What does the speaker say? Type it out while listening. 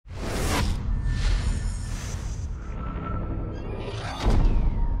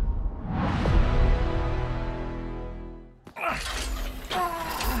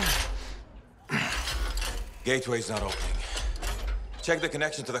Gateway's not opening. Check the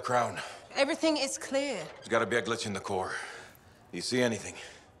connection to the crown. Everything is clear. There's gotta be a glitch in the core. Do you see anything?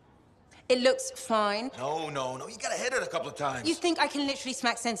 It looks fine. No. You gotta hit it a couple of times. You think I can literally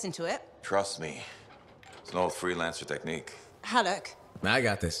smack sense into it? Trust me. It's an old freelancer technique. Haluk. I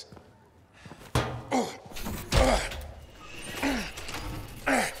got this.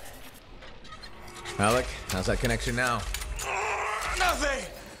 Haluk, how's that connection now? Nothing!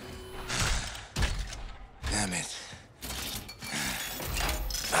 Damn it.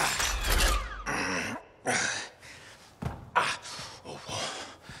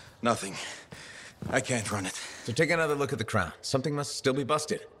 Nothing. I can't run it. So take another look at the crown. Something must still be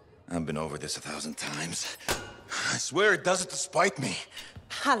busted. I've been over this 1,000 times. I swear it does it to spite me.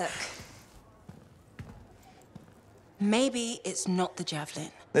 Haluk. Maybe it's not the javelin.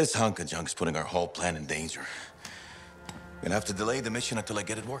 This hunk of junk's putting our whole plan in danger. Gonna have to delay the mission until I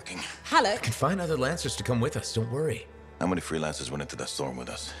get it working. Haluk. Can find other Lancers to come with us, don't worry. How many freelancers went into that storm with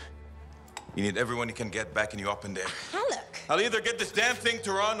us? You need everyone you can get backing you up in there. Haluk. I'll either get this damn thing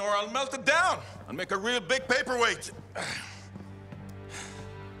to run or I'll melt it down. I'll make a real big paperweight.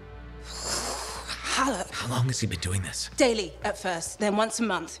 Haluk. How long has he been doing this? Daily at first, then once a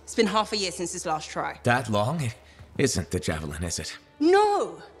month. It's been half a year since his last try. That long? It isn't the javelin, is it?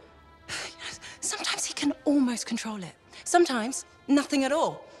 No! Sometimes he can almost control it. Sometimes, nothing at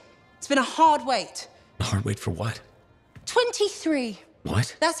all. It's been a hard wait. A hard wait for what? 23.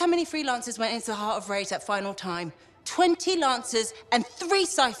 What? That's how many freelancers went into the heart of Rage at final time. 20 lancers and 3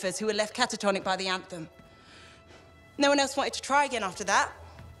 ciphers who were left catatonic by the anthem. No one else wanted to try again after that.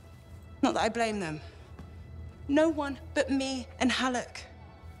 Not that I blame them. No one but me and Haluk.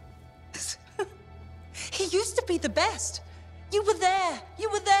 He used to be the best. You were there.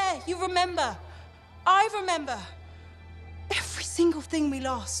 You remember. I remember. Every single thing we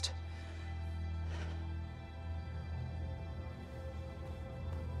lost.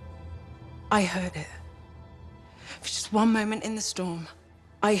 I heard it. For just one moment in the storm,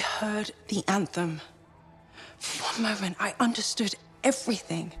 I heard the anthem. For one moment, I understood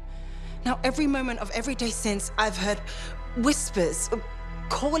everything. Now, every moment of every day since, I've heard whispers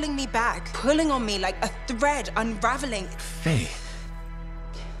calling me back, pulling on me like a thread unraveling. Faye.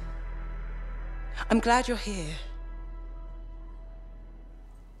 I'm glad you're here.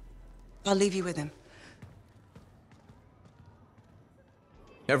 I'll leave you with him.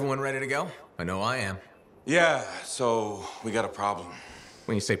 Everyone ready to go? I know I am. Yeah, so we got a problem.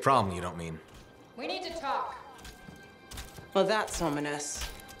 When you say problem, you don't mean... We need to talk. Well, that's ominous.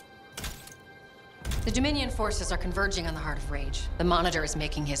 The Dominion forces are converging on the heart of Rage. The Monitor is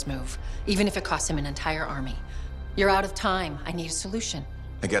making his move, even if it costs him an entire army. You're out of time. I need a solution.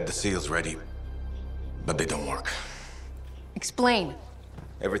 I got the seals ready, but they don't work. Explain.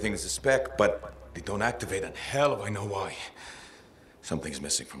 Everything is a spec, but they don't activate, and hell if I know why. Something's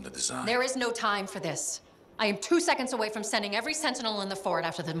missing from the design. There is no time for this. I am 2 seconds away from sending every Sentinel in the fort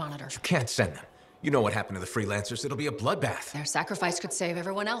after the Monitor. You can't send them. You know what happened to the Freelancers. It'll be a bloodbath. Their sacrifice could save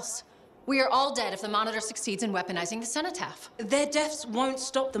everyone else. We are all dead if the Monitor succeeds in weaponizing the cenotaph. Their deaths won't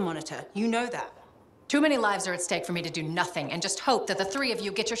stop the Monitor. You know that. Too many lives are at stake for me to do nothing and just hope that the 3 of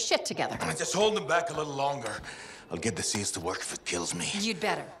you get your shit together. Just hold them back a little longer. I'll get the seals to work if it kills me. You'd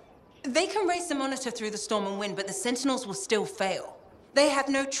better. They can race the Monitor through the storm and win, but the Sentinels will still fail. They have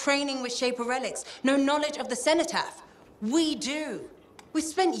no training with Shaper relics, no knowledge of the cenotaph. We do. We've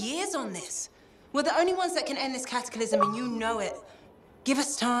spent years on this. We're the only ones that can end this cataclysm, and you know it. Give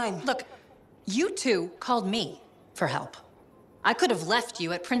us time. Look, you two called me for help. I could have left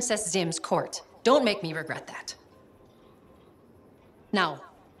you at Princess Zim's court. Don't make me regret that. Now,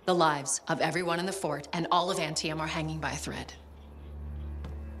 the lives of everyone in the fort and all of Anthem are hanging by a thread.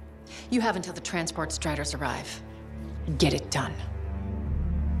 You have until the transport striders arrive. Get it done.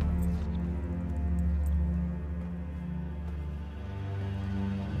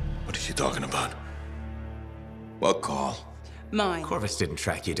 What is she talking about? What call? Mine. Corvus didn't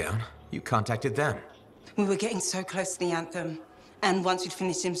track you down. You contacted them. We were getting so close to the anthem. And once we'd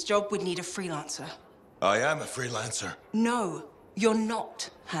finished Sim's job, we'd need a freelancer. I am a freelancer. No, you're not,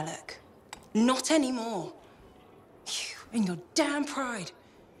 Haluk. Not anymore. You and your damn pride.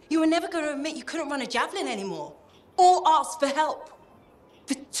 You were never going to admit you couldn't run a javelin anymore. Or ask for help.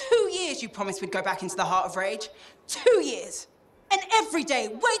 For 2 years, you promised we'd go back into the heart of Rage. 2 years. And every day,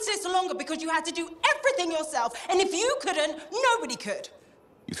 waited this longer because you had to do everything yourself. And if you couldn't, nobody could.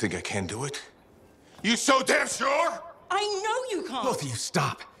 You think I can do it? You so damn sure? I know you can't. Both of you,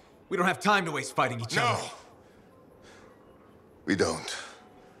 stop. We don't have time to waste fighting each other. No. We don't.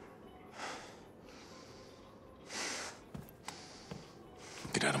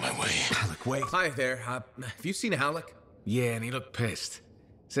 Get out of my way. Haluk, wait. Hi there. Have you seen Haluk? Yeah, and he looked pissed.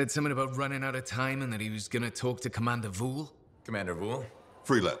 Said something about running out of time and that he was gonna talk to Commander Vool. Commander Vool?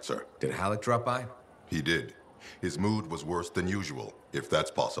 Freelancer. Did Haluk drop by? He did. His mood was worse than usual, if that's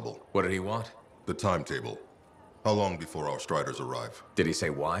possible. What did he want? The timetable. How long before our Striders arrive? Did he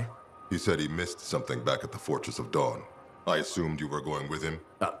say why? He said he missed something back at the Fortress of Dawn. I assumed you were going with him?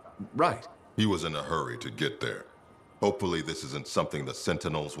 Right. He was in a hurry to get there. Hopefully this isn't something the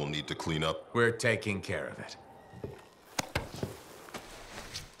Sentinels will need to clean up. We're taking care of it.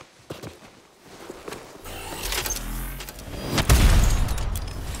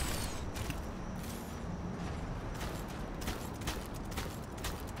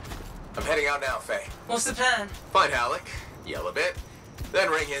 I'm heading out now, Faye. What's the plan? Find Haluk, yell a bit, then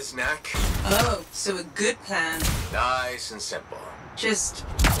wring his neck. Oh, so a good plan. Nice and simple. Just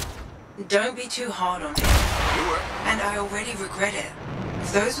don't be too hard on him. You were. And I already regret it.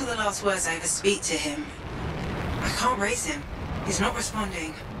 If those were the last words I ever speak to him, I can't raise him. He's not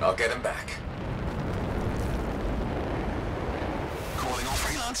responding. I'll get him back. Calling all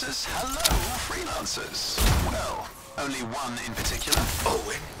freelancers? Hello, freelancers. Well, only one in particular.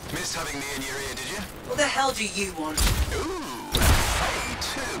 Owen. Missed having me in your ear, did you? What the hell do you want? Ooh, Faye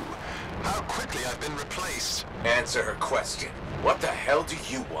too. How quickly I've been replaced. Answer her question. What the hell do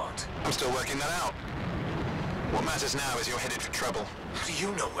you want? I'm still working that out. What matters now is you're headed for trouble. How do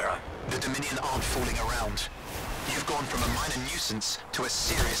you know where I'm? The Dominion aren't fooling around. You've gone from a minor nuisance to a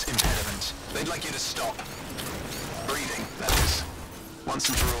serious impediment. They'd like you to stop. Breathing, that is. Once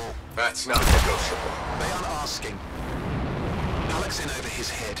and for all. That's not negotiable. They aren't asking. Haluk's in over his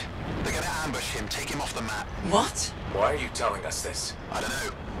head. They're gonna ambush him, take him off the map. What? Why are you telling us this? I don't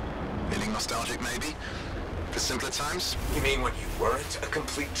know. Feeling nostalgic, maybe? For simpler times? You mean when you weren't a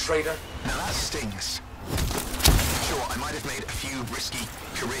complete traitor? Now that stings. Sure, I might have made a few risky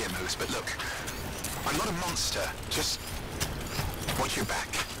career moves, but look, I'm not a monster. Just watch your back.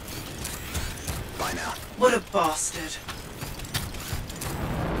 Bye now. What a bastard.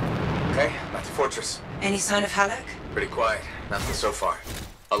 Okay, back to Fortress. Any sign of Haluk? Pretty quiet. Nothing so far.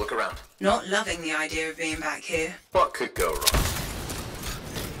 I'll look around. Not loving the idea of being back here. What could go wrong?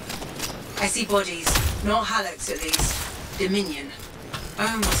 I see bodies. Not Haluk's at least. Dominion.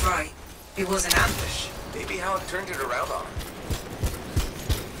 Owen was right. It was an ambush. Maybe Haluk turned it around on him.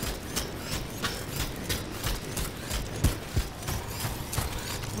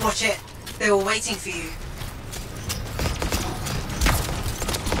 Watch it. They were waiting for you.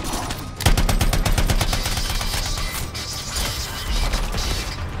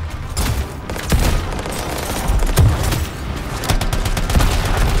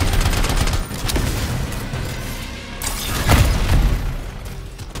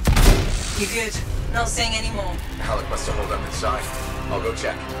 You good? Not seeing any more. Haluk must have holed up inside. I'll go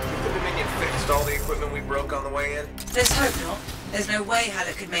check. The Dominion fixed all the equipment we broke on the way in. Let's hope not. There's no way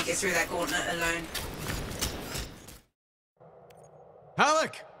Haluk could make it through that gauntlet alone.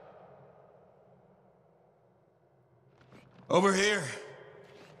 Haluk! Over here.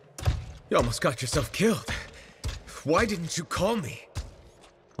 You almost got yourself killed. Why didn't you call me?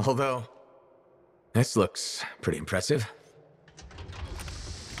 Although, this looks pretty impressive.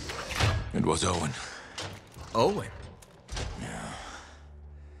 It was Owen. Owen? Yeah.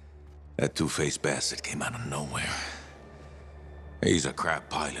 That two-faced bastard came out of nowhere. He's a crap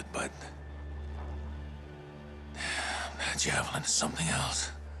pilot, but that javelin is something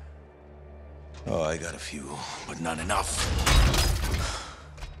else. Oh, I got a few, but not enough.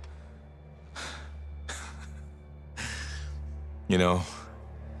 You know,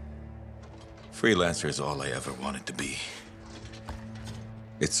 Freelancer is all I ever wanted to be.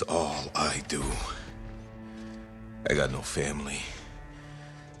 It's all I do. I got no family.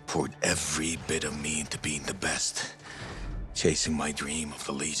 Poured every bit of me into being the best. Chasing my dream of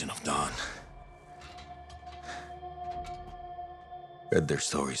the Legion of Dawn. Read their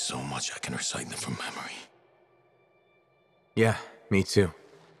stories so much I can recite them from memory. Yeah, me too.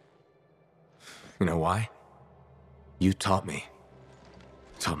 You know why? You taught me.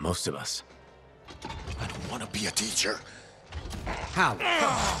 Taught most of us. I don't want to be a teacher. How?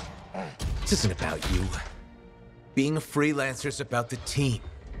 This isn't about you. Being a freelancer is about the team.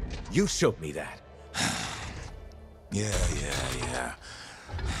 You showed me that. Yeah.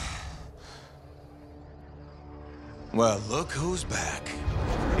 Well, look who's back.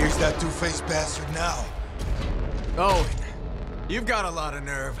 Here's that two-faced bastard now. Owen, you've got a lot of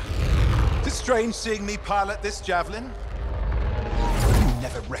nerve. It's strange seeing me pilot this javelin. You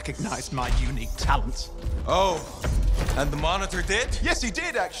never recognized my unique talents. Oh, and the Monitor did? Yes, he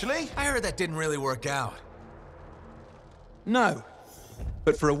did, actually. I heard that didn't really work out. No.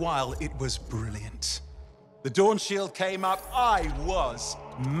 But for a while, it was brilliant. The Dawn Shield came up, I was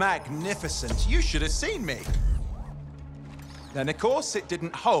magnificent. You should have seen me. Then, of course, it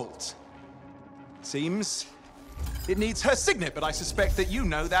didn't hold. Seems it needs her signet, but I suspect that you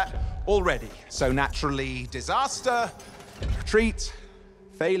know that already. So naturally, disaster, retreat,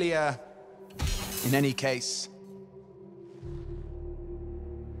 failure. In any case,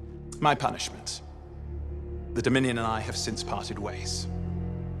 my punishment. The Dominion and I have since parted ways.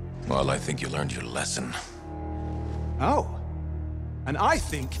 Well, I think you learned your lesson. Oh. And I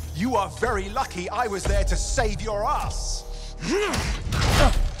think you are very lucky I was there to save your ass.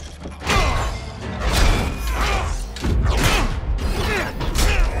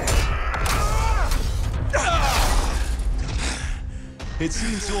 It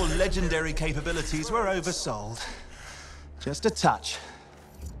seems your legendary capabilities were oversold. Just a touch.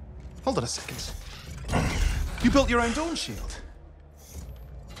 Hold on a second. You built your own Dawn Shield.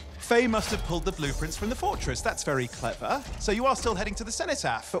 Faye must have pulled the blueprints from the fortress. That's very clever. So you are still heading to the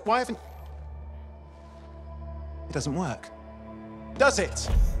Cenotaph, but why haven't... It doesn't work. Does it?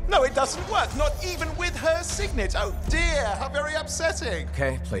 No, it doesn't work. Not even with her signet. Oh dear, how very upsetting.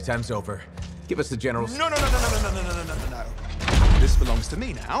 Okay, playtime's over. Give us the general's... No. This belongs to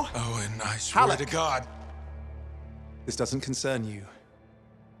me now. Oh, and I swear Haluk. to God. This doesn't concern you.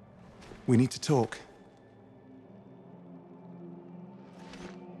 We need to talk.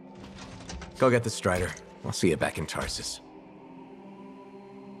 Go get the Strider. I'll see you back in Tarsus.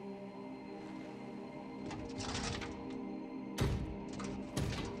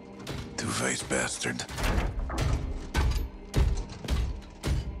 Two-faced bastard.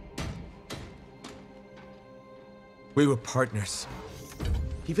 We were partners.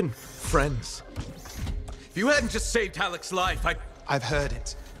 Even friends. If you hadn't just saved Haluk's life, I've heard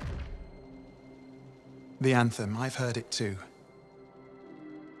it. The anthem, I've heard it too.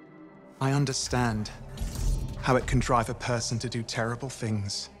 I understand how it can drive a person to do terrible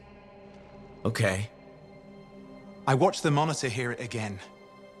things. Okay. I watched the Monitor hear it again.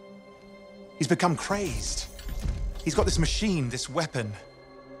 He's become crazed. He's got this machine, this weapon.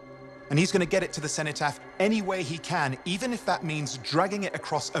 And he's gonna get it to the Cenotaph any way he can, even if that means dragging it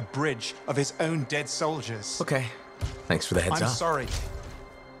across a bridge of his own dead soldiers. Okay. Thanks for the heads up. I'm sorry.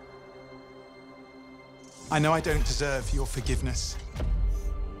 I know I don't deserve your forgiveness.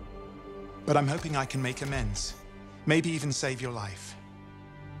 But I'm hoping I can make amends. Maybe even save your life.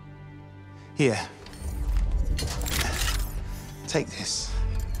 Here. Take this,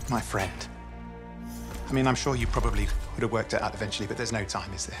 my friend. I mean, I'm sure you probably would have worked it out eventually, but there's no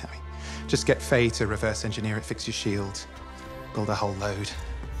time, is there? I mean, just get Faye to reverse engineer it, fix your shield, build a whole load,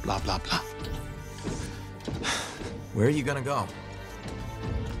 blah, blah, blah. Where are you gonna go?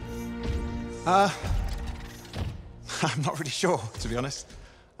 I'm not really sure, to be honest.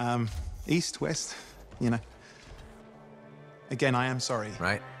 East, west, you know. Again, I am sorry.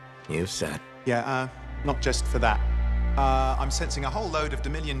 Right. You said. Yeah, not just for that. I'm sensing a whole load of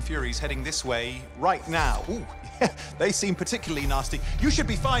Dominion Furies heading this way right now. Ooh, yeah, they seem particularly nasty. You should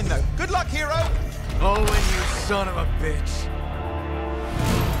be fine, though. Good luck, hero! Owen, you son of a bitch.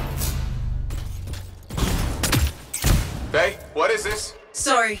 Faye, what is this?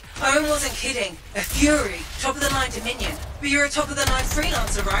 Sorry, Owen wasn't kidding. A Fury, top-of-the-line Dominion. But you're a top-of-the-line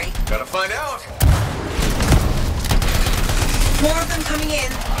Freelancer, right? Gotta find out. More of them coming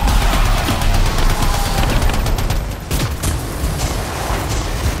in.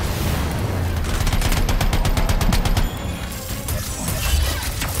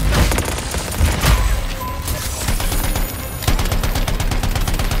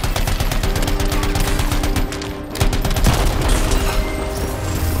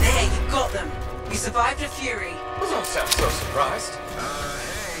 There, you got them. You survived a Fury. You don't sound so surprised.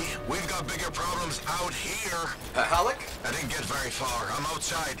 Hey, we've got bigger problems out here. Haluk? I didn't get very far. I'm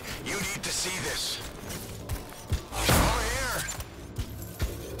outside. You need to see this. Over here.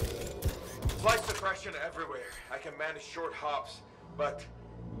 Flight suppression everywhere. I can manage short hops, but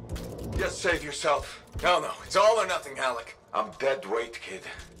just save yourself. No, it's all or nothing, Haluk. I'm dead weight, kid.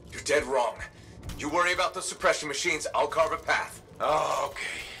 You're dead wrong. You worry about the suppression machines, I'll carve a path. Oh,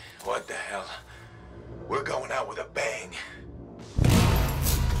 okay. What the hell? We're going out with a bang.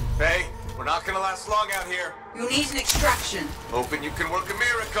 Faye, we're not gonna last long out here. You'll need an extraction. Hoping you can work a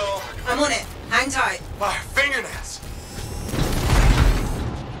miracle. I'm on it. Hang tight. My fingernails.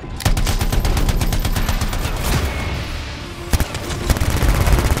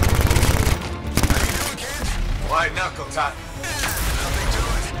 How you doing, kid? White knuckle time. Nothing to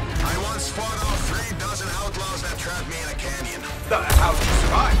it. I once fought off 3 dozen outlaws that trapped me in a canyon. How'd you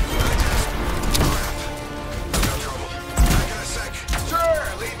survive? I just... Crap. I've got trouble. Back in a sec. Sure.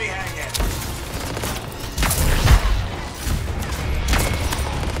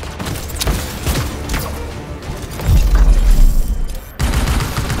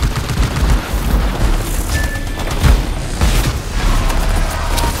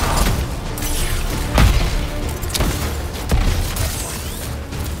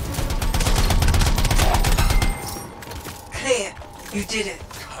 You did it.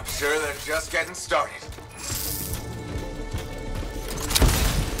 I'm sure they're just getting started.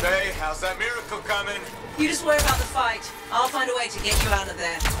 Faye, how's that miracle coming? You just worry about the fight. I'll find a way to get you out of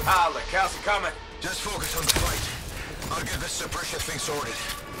there. Haluk, how's it coming? Just focus on the fight. I'll get this suppression thing sorted.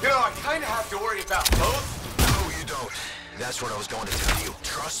 You know, I kind of have to worry about both. No, you don't. That's what I was going to tell you.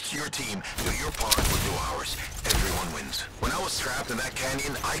 Trust your team. Do your part, we'll do ours. Everyone wins. When I was trapped in that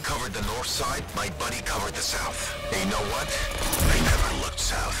canyon, I covered the north side, my buddy covered the south. And you know what? I never looked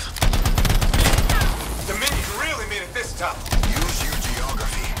south. The Minions really mean it this time. Use your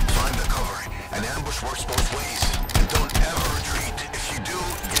geography. Find the cover. An ambush works both ways. And don't ever retreat. If you do,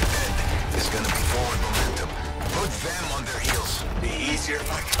 you're dead. It's gonna be forward momentum. Put them on their heels. Be easier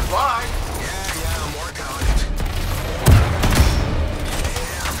if I could fly. Yeah, I'm working on it.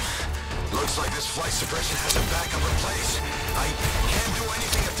 Looks like this flight suppression has a backup in place. I can't do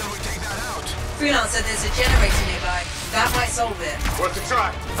anything until we take that out. Freelancer, there's a generator nearby. That might solve it. Worth a try.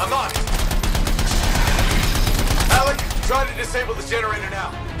 I'm on it. Haluk, try to disable the generator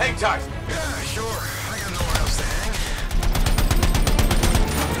now. Hang tight. Yeah, sure. I got nowhere else to hang.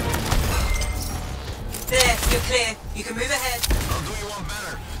 There, you're clear. You can move ahead. I'll do you one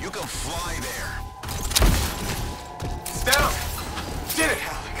better. You can fly there. It's down. Did it,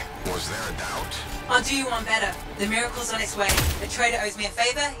 Haluk. Was there a doubt? I'll do you one better. The miracle's on its way. The trader owes me a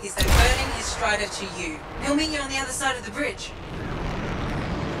favor. He's then burning his strider to you. He'll meet you on the other side of the bridge.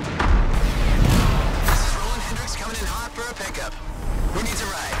 This is Roland Hendricks coming in hot for a pickup. Who needs a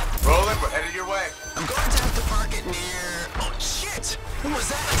ride? Roland, we're headed your way. I'm going to have to park it near... Oh, shit! Who was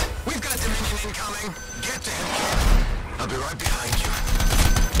that? We've got Dominion incoming. Get to him, kid. I'll be right behind you.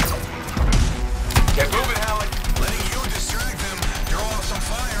 Get moving, Haluk. Letting you distract them. Draw off some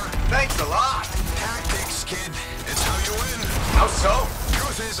fire. Thanks a lot. Tactics, kid. It's how you win. How so?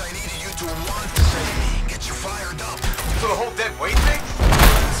 Truth is, I needed you to want to save me. Get you fired up. So the whole dead weight thing?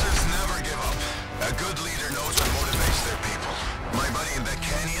 Freelancers never give up. A good leader knows what motivates their people. My buddy in that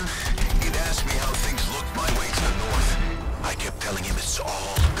canyon, he'd ask me how things looked my way to the north. I kept telling him it's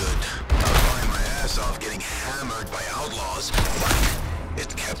all good. I was buying my ass off getting hammered by outlaws, but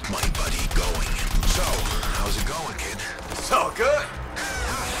it kept my buddy going. So, how's it going, kid? It's all good.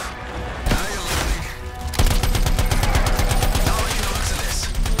 Now you're living. Now I can answer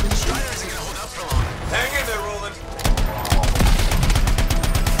this. Strider isn't gonna hold up for long. Hang in there, Roland.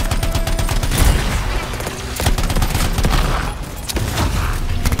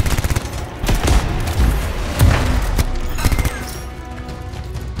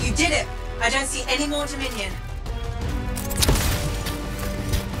 You did it. I don't see any more Dominion.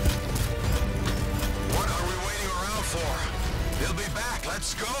 What are we waiting around for? They'll be back.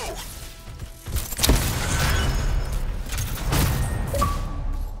 Let's go.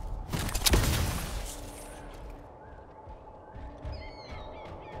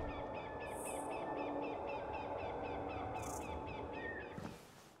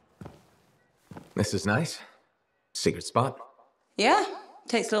 This is nice. Secret spot. Yeah,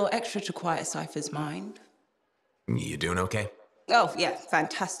 takes a little extra to quiet Cypher's mind. You doing okay? Oh, yeah,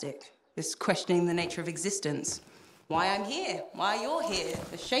 fantastic. Just questioning the nature of existence. Why I'm here, why you're here,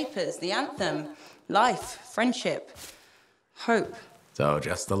 the Shapers, the Anthem, life, friendship, hope. So,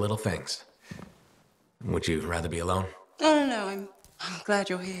 just the little things. Would you rather be alone? No, I'm glad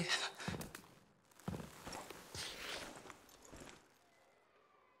you're here.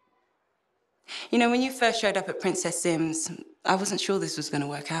 You know, when you first showed up at Princess Sim's, I wasn't sure this was going to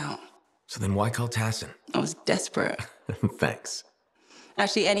work out. So then why call Talon? I was desperate. Thanks.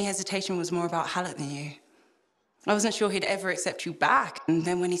 Actually, any hesitation was more about Haluk than you. I wasn't sure he'd ever accept you back. And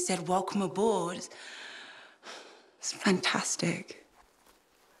then when he said, welcome aboard, it's fantastic.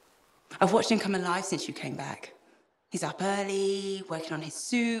 I've watched him come alive since you came back. He's up early, working on his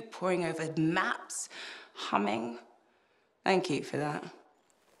suit, poring over maps, humming. Thank you for that.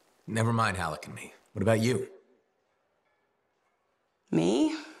 Never mind Haluk and me. What about you?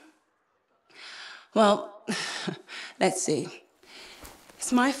 Me? Well, let's see.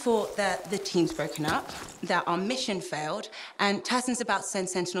 It's my fault that the team's broken up, that our mission failed, and Tassin's about to send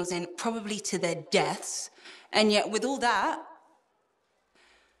Sentinels in, probably to their deaths. And yet, with all that,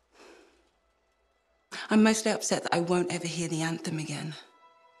 I'm mostly upset that I won't ever hear the anthem again.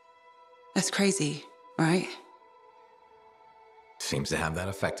 That's crazy, right? Seems to have that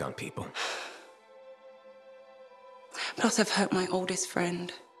effect on people. Plus, I've hurt my oldest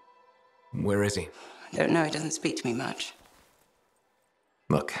friend. Where is he? I don't know, he doesn't speak to me much.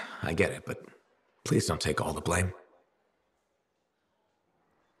 Look, I get it, but please don't take all the blame.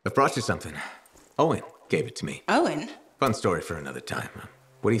 I've brought you something. Owen gave it to me. Owen? Fun story for another time.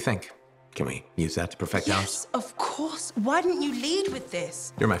 What do you think? Can we use that to perfect ours? Yes, of course. Why didn't you lead with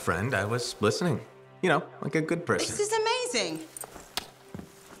this? You're my friend. I was listening. You know, like a good person. This is amazing.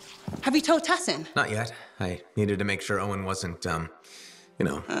 Have you told Talon? Not yet. I needed to make sure Owen wasn't, you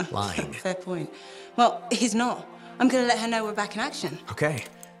know, lying. Fair point. Well, he's not. I'm gonna let her know we're back in action. Okay.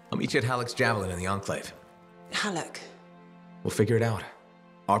 I'll meet you at Haluk's Javelin in the Enclave. Haluk. We'll figure it out.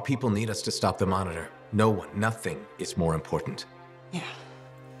 Our people need us to stop the Monitor. No one, nothing is more important. Yeah.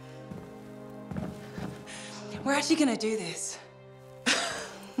 We're actually gonna do this.